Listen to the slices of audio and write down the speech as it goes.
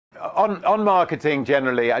on marketing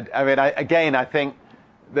generally, I think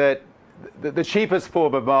that the cheapest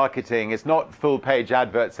form of marketing is not full-page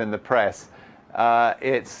adverts in the press.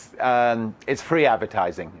 It's free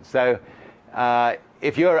advertising. So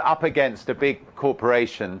if you're up against a big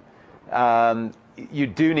corporation, you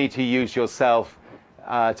do need to use yourself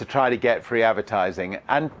to try to get free advertising,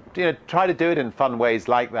 and try to do it in fun ways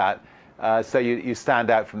like that. So you stand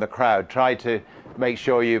out from the crowd. Try to make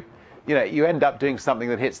sure you end up doing something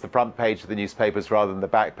that hits the front page of the newspapers rather than the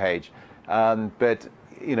back page.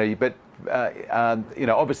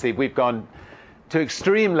 Obviously we've gone to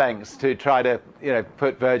extreme lengths to try to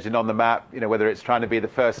put Virgin on the map. Whether it's trying to be the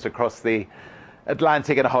first across the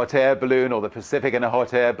Atlantic in a hot air balloon, or the Pacific in a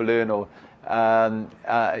hot air balloon, or but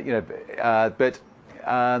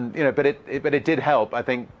it did help, I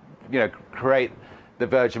think, create the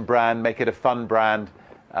Virgin brand, make it a fun brand,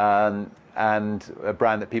 and a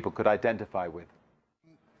brand that people could identify with.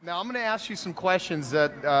 Now I'm going to ask you some questions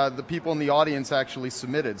that the people in the audience actually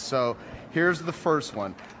submitted. So here's the first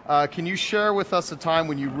one. Can you share with us a time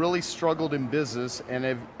when you really struggled in business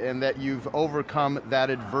and that you've overcome that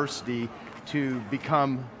adversity to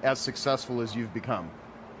become as successful as you've become?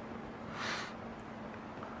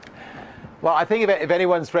 Well, I think if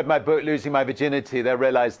anyone's read my book, Losing My Virginity, they'll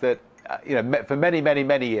realize that for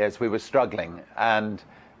many years we were struggling. And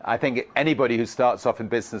I think anybody who starts off in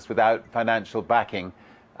business without financial backing,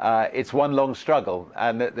 it's one long struggle,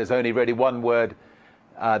 and there's only really one word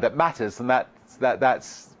that matters, and that's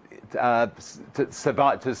to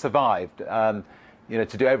survive.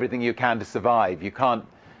 To do everything you can to survive. You can't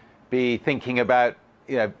be thinking about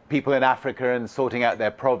people in Africa and sorting out their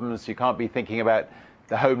problems. You can't be thinking about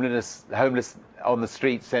the homeless on the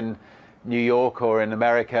streets in New York or in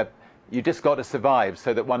America. You just got to survive,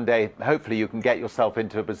 so that one day, hopefully, you can get yourself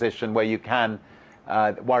into a position where you can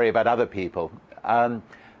worry about other people. And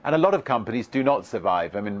a lot of companies do not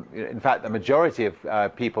survive. I mean, in fact, the majority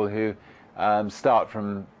of people who start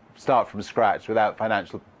from scratch without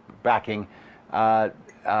financial backing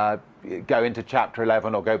go into Chapter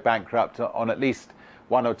 11 or go bankrupt on at least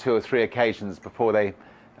one or two or three occasions before they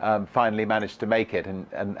finally manage to make it.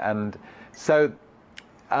 So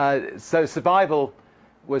survival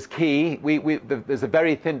was key. There's a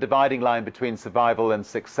very thin dividing line between survival and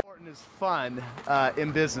success. Is fun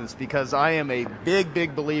in business, because I am a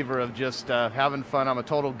big believer of just having fun. I'm a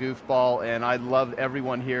total goofball, and I love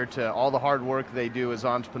everyone here to all the hard work they do as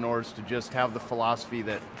entrepreneurs to just have the philosophy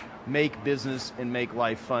that make business and make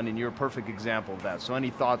life fun, and you're a perfect example of that. So any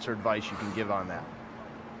thoughts or advice you can give on that?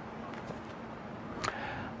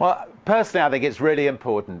 Well, personally, I think it's really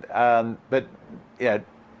important, but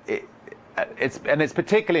it's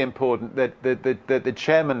particularly important that the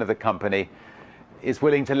chairman of the company is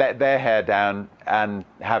willing to let their hair down and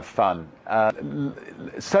have fun.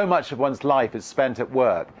 So much of one's life is spent at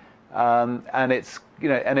work, and it's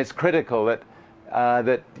critical that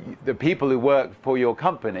the people who work for your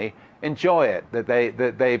company enjoy it, that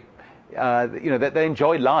they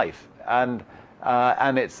enjoy life, and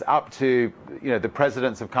it's up to the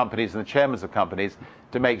presidents of companies and the chairmen of companies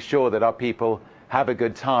to make sure that our people have a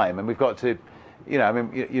good time. And we've got to.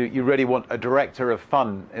 You really want a director of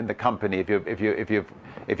fun in the company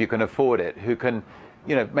if you can afford it, who can,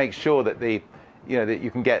 make sure that that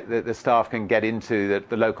you can get the staff can get into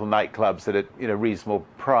the local nightclubs at a reasonable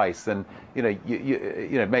price, and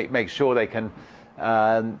make sure they can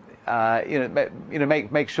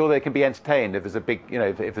make sure they can be entertained. If there's a big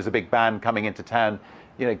if there's a big band coming into town,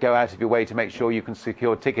 go out of your way to make sure you can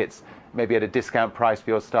secure tickets, maybe at a discount price for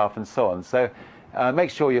your staff, and so on. So. Make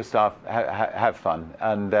sure your staff have fun,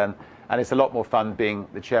 and it's a lot more fun being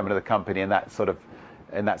the chairman of the company in that sort of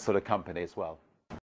company as well.